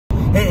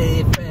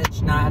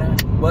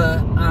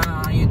what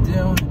are you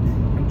doing?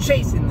 I'm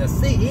chasing the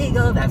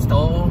seagull that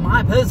stole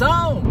my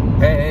pizzone.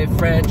 Hey,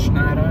 Fred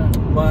Schneider,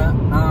 what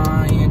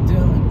are you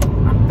doing?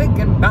 I'm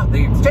thinking about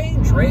the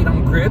exchange rate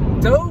on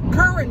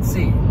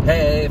cryptocurrency.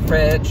 Hey,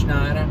 Fred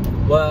Schneider,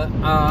 what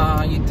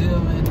are you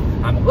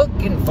doing? I'm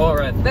looking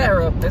for a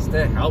therapist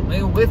to help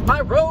me with my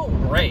road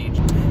rage.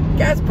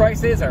 Gas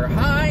prices are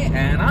high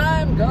and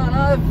I'm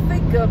gonna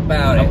think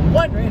about it. I'm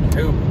wondering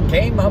who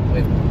came up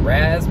with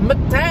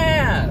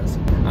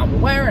razzmatazz.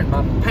 I'm wearing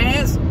my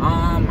pants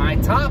on my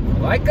top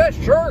like a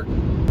shirt.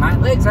 My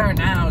legs are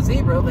now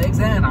zebra legs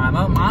and I'm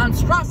a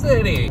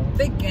monstrosity.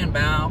 Thinking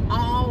about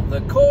all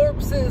the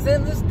corpses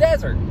in this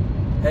desert.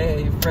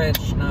 Hey, Fred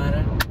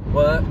Schneider,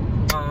 what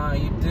are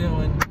you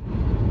doing?